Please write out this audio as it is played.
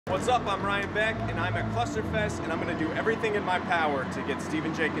What's up? I'm Ryan Beck, and I'm at Clusterfest, and I'm going to do everything in my power to get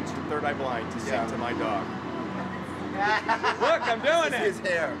Stephan Jenkins from Third Eye Blind to sing to my dog. Look, I'm doing it! His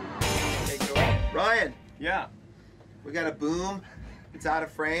hair. Okay, cool. Ryan. Yeah. We got a boom. It's out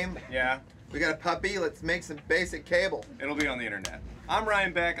of frame. Yeah. We got a puppy. Let's make some basic cable. It'll be on the internet. I'm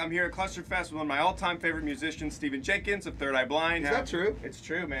Ryan Beck. I'm here at Clusterfest with one of my all-time favorite musicians, Stephan Jenkins of Third Eye Blind. Is that true? It's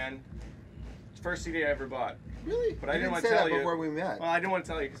true, man. It's the first CD I ever bought. Really? But I didn't want say to tell that you before we met. Well, I didn't want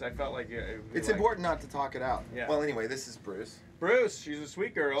to tell you because I felt like it's important not to talk it out. Yeah. Well, anyway, this is Bruce. Bruce, she's a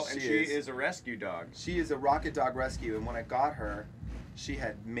sweet girl, and she is. is a rescue dog. She is a rocket dog rescue, and when I got her, she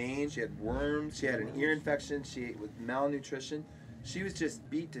had mange, she had worms, she had an ear infection, she ate with malnutrition. She was just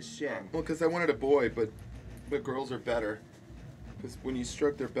beat to shit. Well, because I wanted a boy, but girls are better. Because when you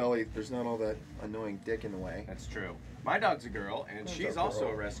stroke their belly, there's not all that annoying dick in the way. That's true. My dog's a girl, and she's also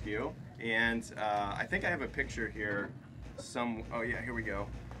a rescue. And I think I have a picture here. Oh yeah, here we go.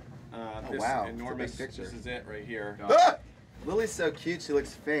 This wow, enormous, it's a big picture. This is it right here. Ah! Lily's so cute, she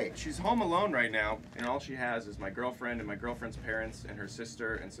looks fake. She's home alone right now, and all she has is my girlfriend and my girlfriend's parents and her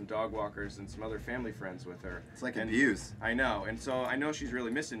sister and some dog walkers and some other family friends with her. It's like abuse. I know, and so I know she's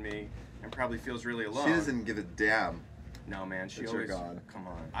really missing me and probably feels really alone. She doesn't give a damn. No, man, she That's always, your God. come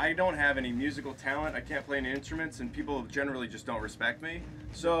on. I don't have any musical talent, I can't play any instruments, and people generally just don't respect me.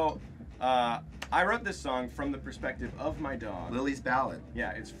 So, I wrote this song from the perspective of my dog. Lily's ballad.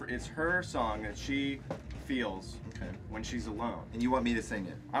 Yeah, it's her song that she feels when she's alone. And you want me to sing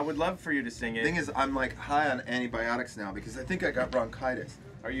it? I would love for you to sing it. The thing is, I'm like high on antibiotics now because I think I got bronchitis.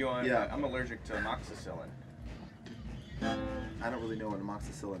 Are you on? Yeah. I'm allergic to amoxicillin. I don't really know what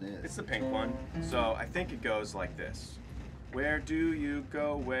amoxicillin is. It's the pink one. So I think it goes like this. Where do you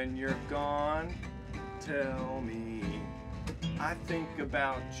go when you're gone? Tell me. I think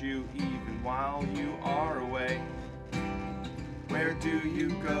about you even while you are away. Where do you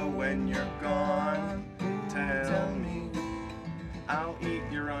go when you're gone? Tell me. I'll eat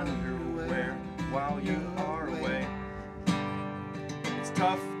your underwear while you are away. It's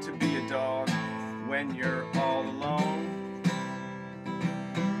tough to be a dog when you're all alone.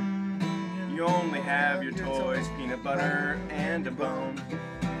 You only have your toys, peanut butter and a bone.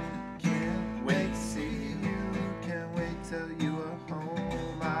 Can't wait to see you, can't wait till you are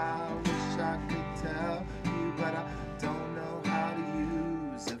home. I wish I could tell you, but I don't know how to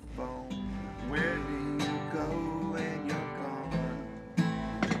use a phone. Where do you go when you're gone?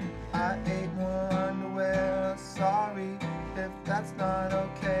 I ate more underwear, sorry if that's not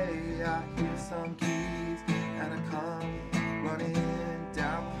okay. I hear some keys and I come running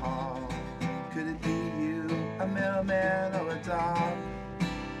down the hall. Could it be you, a mailman or a dog?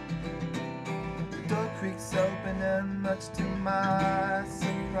 The door creaks open and much to my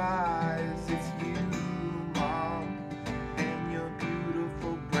surprise, it's you, Mom, and your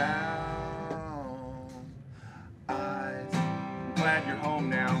beautiful brown eyes. I'm glad you're home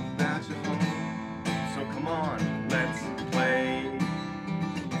now. Glad you're home. So come on, let's play.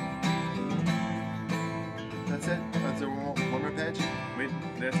 That's it? That's it? One more page? Wait,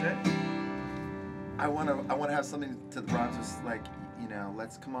 that's it? I wanna have something to the Bronx, just like, you know,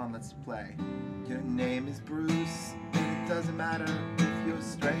 let's play. Your name is Bruce, and it doesn't matter if you're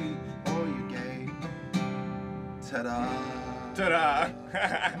straight or you're gay. Ta-da! Ta-da!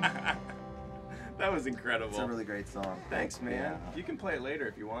 That was incredible. It's a really great song. Thanks, man. Yeah. You can play it later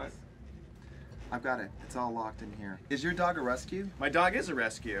if you want. I've got it. It's all locked in here. Is your dog a rescue? My dog is a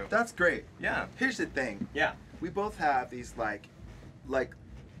rescue. That's great. Yeah. Here's the thing. Yeah. We both have these like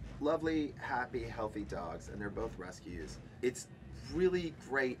lovely, happy, healthy dogs, and they're both rescues. It's really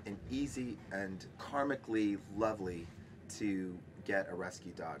great and easy and karmically lovely to get a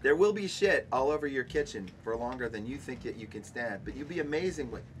rescue dog. There will be shit all over your kitchen for longer than you think that you can stand, but you'll be amazing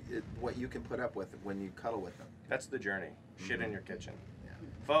what you can put up with when you cuddle with them. That's the journey. Shit in your kitchen. Yeah.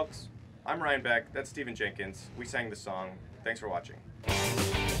 Folks, I'm Ryan Beck. That's Stephan Jenkins. We sang the song. Thanks for watching.